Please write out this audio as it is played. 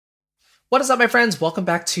What is up, my friends? Welcome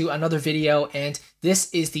back to another video, and this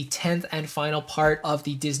is the 10th and final part of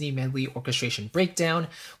the Disney Medley orchestration breakdown.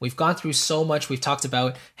 We've gone through so much. We've talked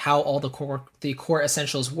about how all the core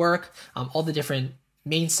essentials work, all the different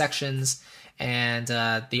main sections, and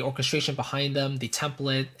the orchestration behind them, the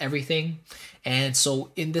template, everything. And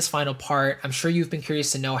so in this final part, I'm sure you've been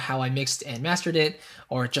curious to know how I mixed and mastered it,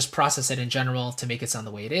 or just process it in general to make it sound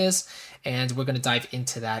the way it is. And we're going to dive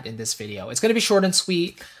into that in this video. It's going to be short and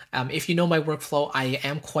sweet. If you know my workflow, I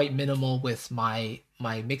am quite minimal with my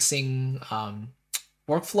mixing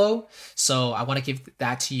workflow. So I want to give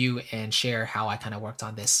that to you and share how I kind of worked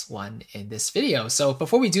on this one in this video. So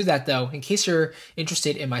before we do that though, in case you're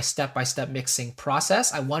interested in my step-by-step mixing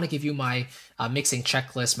process, I want to give you my mixing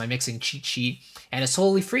checklist, my mixing cheat sheet, and it's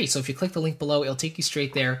totally free. So if you click the link below, it'll take you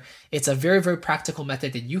straight there. It's a very, very practical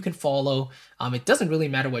method that you can follow. It doesn't really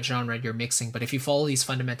matter what genre you're mixing, but if you follow these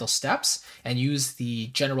fundamental steps and use the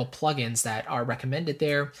general plugins that are recommended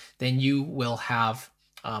there, then you will have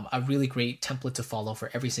a really great template to follow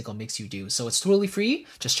for every single mix you do. So it's totally free.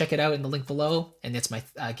 Just check it out in the link below, and it's my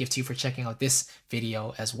gift to you for checking out this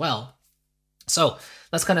video as well. So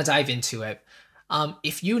let's kind of dive into it.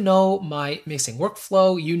 If you know my mixing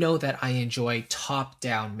workflow, you know that I enjoy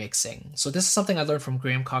top-down mixing. So this is something I learned from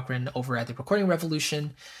Graham Cochran over at the Recording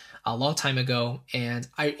Revolution a long time ago, and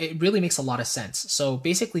it really makes a lot of sense. So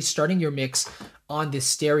basically starting your mix on this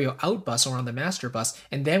stereo out bus or on the master bus,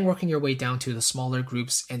 and then working your way down to the smaller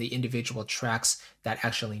groups and the individual tracks that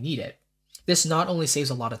actually need it. This not only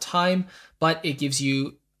saves a lot of time, but it gives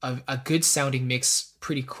you a good sounding mix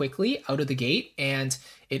pretty quickly out of the gate, and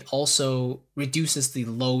it also reduces the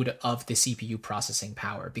load of the CPU processing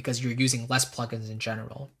power because you're using less plugins in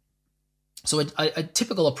general. So a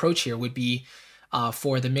typical approach here would be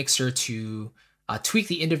for the mixer to tweak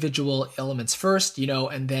the individual elements first,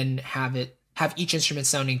 and then have each instrument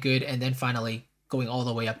sounding good, and then finally going all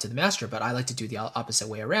the way up to the master. But I like to do the opposite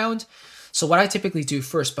way around. So what I typically do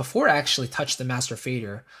first, before I actually touch the master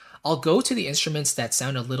fader, I'll go to the instruments that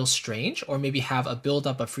sound a little strange or maybe have a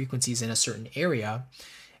buildup of frequencies in a certain area,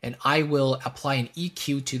 and I will apply an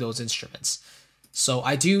EQ to those instruments. So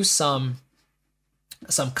I do some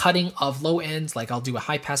cutting of low ends, like I'll do a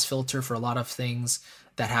high pass filter for a lot of things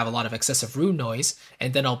that have a lot of excessive room noise,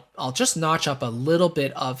 and then I'll just notch up a little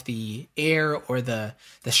bit of the air or the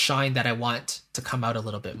shine that I want to come out a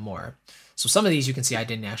little bit more. So some of these you can see I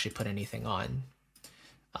didn't actually put anything on.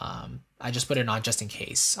 I just put it on just in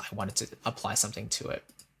case I wanted to apply something to it.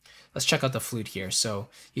 Let's check out the flute here. So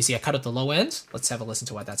you see I cut out the low end. Let's have a listen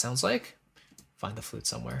to what that sounds like. Find the flute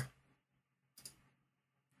somewhere.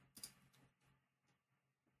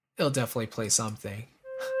 It'll definitely play something.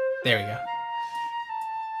 There we go.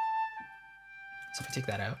 So if I take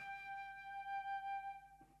that out.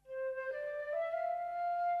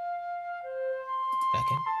 Back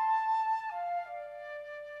in.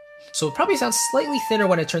 So it probably sounds slightly thinner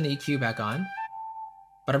when I turn the EQ back on,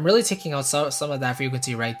 but I'm really taking out some of that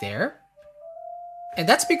frequency right there. And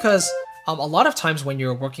that's because a lot of times when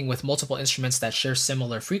you're working with multiple instruments that share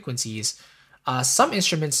similar frequencies, some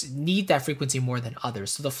instruments need that frequency more than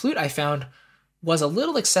others. So the flute I found was a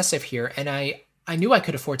little excessive here, and I knew I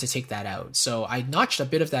could afford to take that out. So I notched a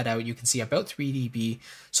bit of that out. You can see about 3 dB.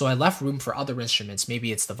 So I left room for other instruments.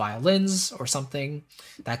 Maybe it's the violins or something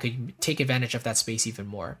that could take advantage of that space even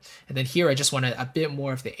more. And then here I just wanted a bit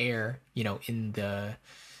more of the air, in the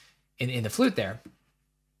flute there.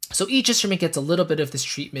 So each instrument gets a little bit of this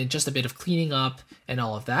treatment, just a bit of cleaning up and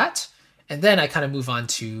all of that. And then I kind of move on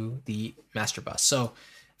to the master bus. So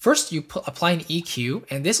first you apply an EQ,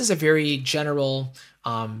 and this is a very general,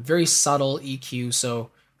 very subtle EQ. So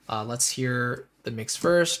let's hear the mix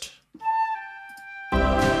first. Turn it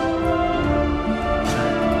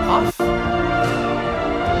off.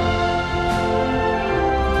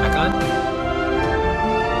 Back on.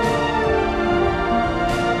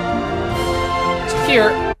 So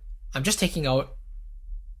here, I'm just taking out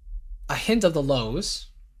a hint of the lows,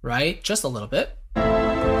 right? Just a little bit.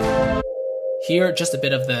 Here, just a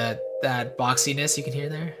bit of that boxiness you can hear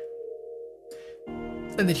there.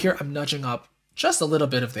 And then here, I'm nudging up just a little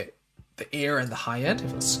bit of the air and the high end.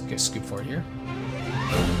 Let's scoop forward here.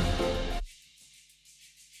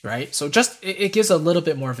 Right? So just, it gives a little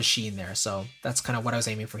bit more of a sheen there. So that's kind of what I was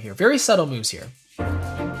aiming for here. Very subtle moves here.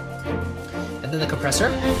 And then the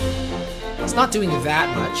compressor. It's not doing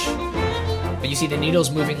that much, but you see the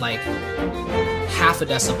needle's moving like half a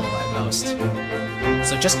decibel at most.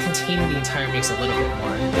 So just containing the entire mix a little bit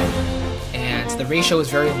more. And the ratio is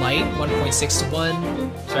very light, 1.6 to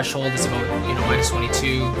 1. Threshold is about,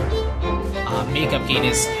 -22. Makeup gain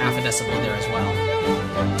is half a decibel there as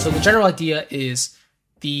well. So the general idea is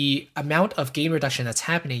the amount of gain reduction that's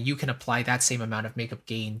happening, you can apply that same amount of makeup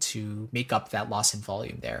gain to make up that loss in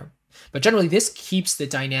volume there. But generally, this keeps the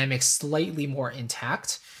dynamics slightly more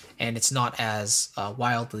intact, and it's not as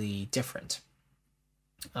wildly different.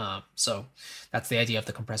 So that's the idea of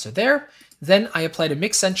the compressor there. Then I applied a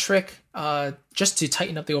mix centric just to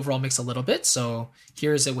tighten up the overall mix a little bit. So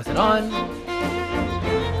here's it with it on,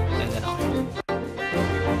 and then on.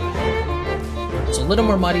 So a little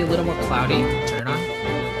more muddy, a little more cloudy. Turn it on.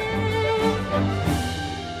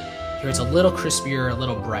 Here it's a little crispier, a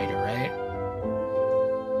little brighter, right?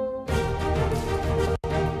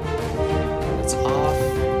 It's off.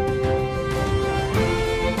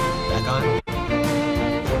 Back on.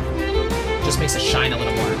 Just makes it shine a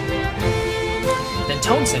little more. Then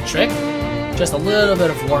tone centric, just a little bit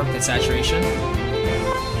of warmth and saturation.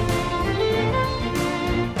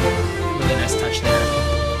 Really nice touch there.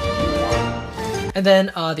 And then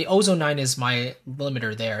the Ozone 9 is my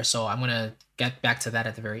limiter there, so I'm gonna get back to that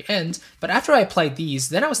at the very end. But after I applied these,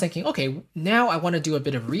 then I was thinking, okay, now I want to do a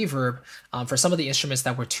bit of reverb for some of the instruments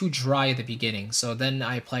that were too dry at the beginning. So then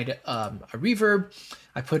I applied a reverb.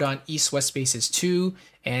 I put on East-West Spaces 2,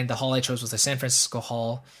 and the hall I chose was the San Francisco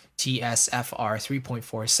Hall TSFR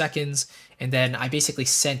 3.4 seconds. And then I basically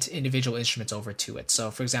sent individual instruments over to it.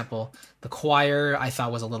 So for example, the choir I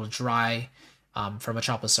thought was a little dry from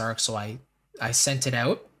Metropolis Arc, so I sent it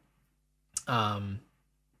out.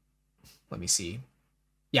 Let me see.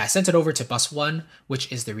 Yeah, I sent it over to bus 1, which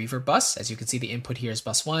is the reverb bus. As you can see, the input here is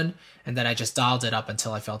bus 1, and then I just dialed it up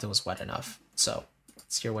until I felt it was wet enough. So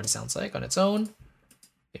let's hear what it sounds like on its own.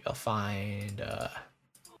 Maybe I'll find...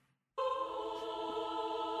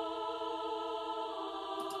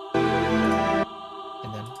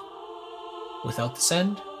 and then without the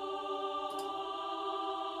send.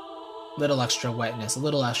 Little extra wetness, a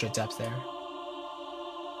little extra depth there.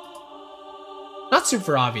 Not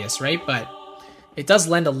super obvious, right? But it does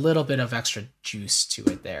lend a little bit of extra juice to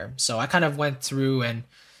it there. So I kind of went through and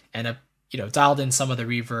dialed in some of the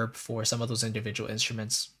reverb for some of those individual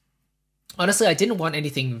instruments. Honestly, I didn't want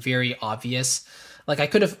anything very obvious. Like I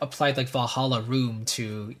could have applied like Valhalla Room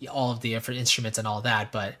to all of the different instruments and all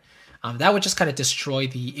that, but that would just kind of destroy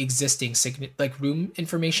the existing room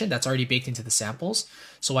information that's already baked into the samples.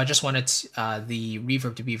 So I just wanted the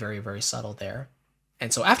reverb to be very, very subtle there.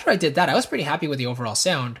 And so after I did that, I was pretty happy with the overall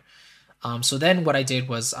sound. So then what I did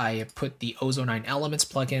was I put the Ozone 9 Elements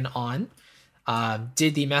plugin on,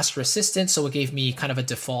 did the Master Assistant, so it gave me kind of a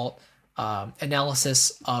default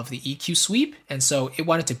analysis of the EQ sweep. And so it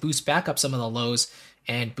wanted to boost back up some of the lows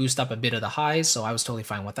and boost up a bit of the highs, so I was totally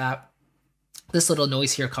fine with that. This little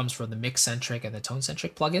noise here comes from the mix-centric and the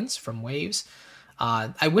tone-centric plugins from Waves.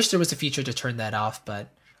 I wish there was a feature to turn that off, but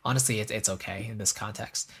honestly, it's okay in this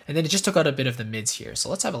context. And then it just took out a bit of the mids here, so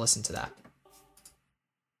let's have a listen to that.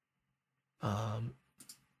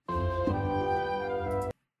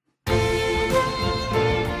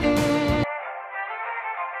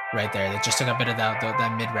 Right there, it just took a bit of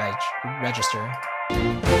that mid-register.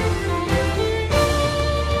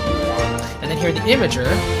 And then here, the imager.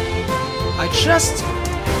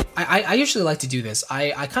 I usually like to do this.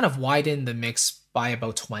 I kind of widen the mix by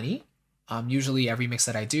about 20. Usually every mix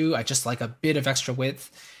that I do, I just like a bit of extra width.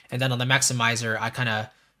 And then on the maximizer, I kind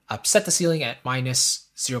of set the ceiling at minus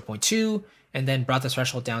 0.2 and then brought the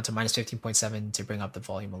threshold down to minus 15.7 to bring up the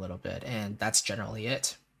volume a little bit. And that's generally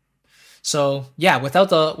it. So yeah, without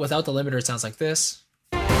the limiter, it sounds like this.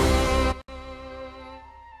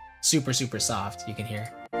 Super, super soft, you can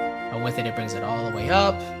hear. And with it, it brings it all the way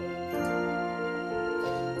up.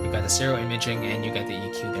 You got the stereo imaging and you got the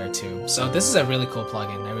EQ there too. So this is a really cool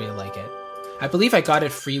plugin. I really like it. I believe I got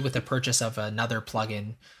it free with the purchase of another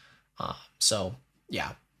plugin. So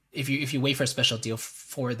yeah, if you wait for a special deal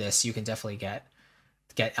for this, you can definitely get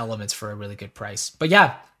elements for a really good price. But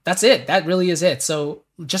yeah, that's it. That really is it. So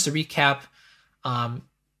just to recap,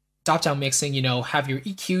 top-down mixing, have your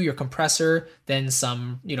EQ, your compressor, then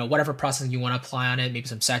some, whatever processing you want to apply on it, maybe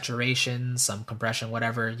some saturation, some compression,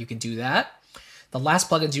 whatever, you can do that. The last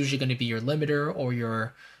plugin is usually going to be your limiter or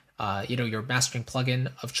your mastering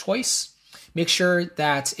plugin of choice. Make sure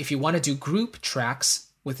that if you want to do group tracks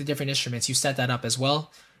with the different instruments, you set that up as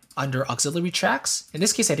well under auxiliary tracks. In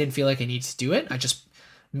this case, I didn't feel like I needed to do it. I just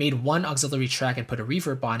made one auxiliary track and put a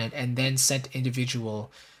reverb on it and then sent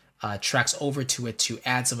individual tracks over to it to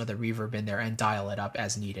add some of the reverb in there and dial it up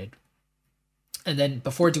as needed. And then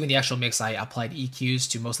before doing the actual mix, I applied EQs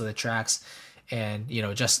to most of the tracks and,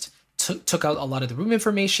 just took out a lot of the room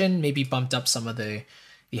information, maybe bumped up some of the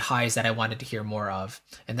highs that I wanted to hear more of.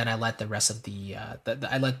 And then I let the rest of the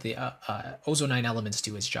Ozone 9 Elements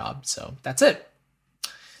do its job. So that's it.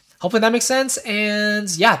 Hopefully that makes sense. And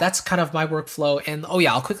yeah, that's kind of my workflow. And oh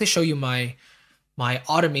yeah, I'll quickly show you my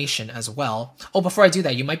automation as well. Oh, before I do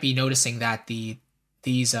that, you might be noticing that these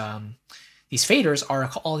faders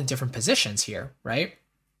are all in different positions here, right?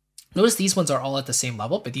 Notice these ones are all at the same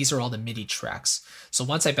level, but these are all the MIDI tracks. So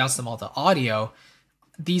once I bounce them all to audio,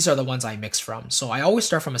 these are the ones I mix from. So I always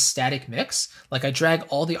start from a static mix. Like I drag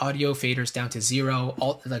all the audio faders down to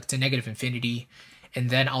 0, like to negative infinity, and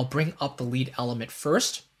then I'll bring up the lead element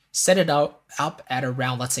first, set it up at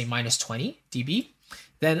around, let's say, minus 20 dB.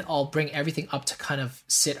 Then I'll bring everything up to kind of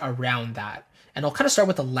sit around that. And I'll kind of start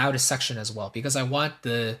with the loudest section as well, because I want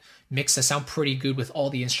the mix to sound pretty good with all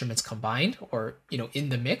the instruments combined, or, you know, in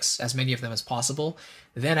the mix, as many of them as possible.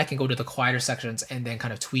 Then I can go to the quieter sections and then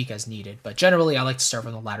kind of tweak as needed. But generally, I like to start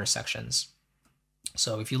from the louder sections.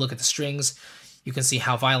 So if you look at the strings, you can see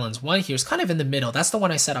how violins 1 here is kind of in the middle. That's the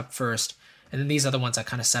one I set up first. And then these other ones I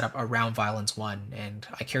kind of set up around violins 1, and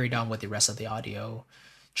I carried on with the rest of the audio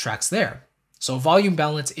tracks there. So volume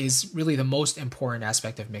balance is really the most important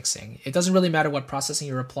aspect of mixing. It doesn't really matter what processing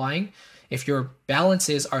you're applying. If your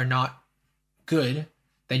balances are not good,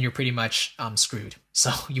 then you're pretty much screwed.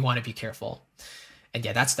 So you want to be careful. And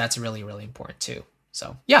yeah, that's really, really important too.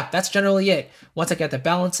 So yeah, that's generally it. Once I get the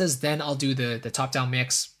balances, then I'll do the top-down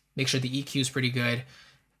mix, make sure the EQ is pretty good,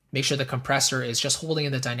 make sure the compressor is just holding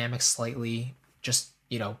in the dynamics slightly, just,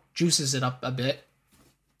 you know, juices it up a bit,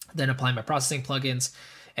 then apply my processing plugins.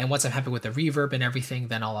 And once I'm happy with the reverb and everything,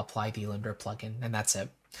 then I'll apply the limiter plugin, and that's it.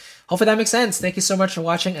 Hopefully that makes sense. Thank you so much for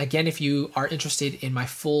watching. Again, if you are interested in my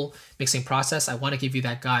full mixing process, I want to give you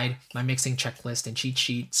that guide, my mixing checklist and cheat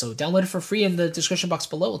sheet. So download it for free in the description box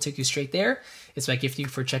below. It'll take you straight there. It's my gift to you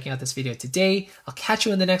for checking out this video today. I'll catch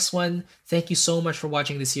you in the next one. Thank you so much for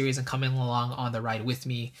watching the series and coming along on the ride with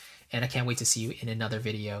me. And I can't wait to see you in another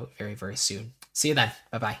video very, very soon. See you then.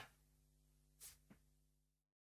 Bye-bye.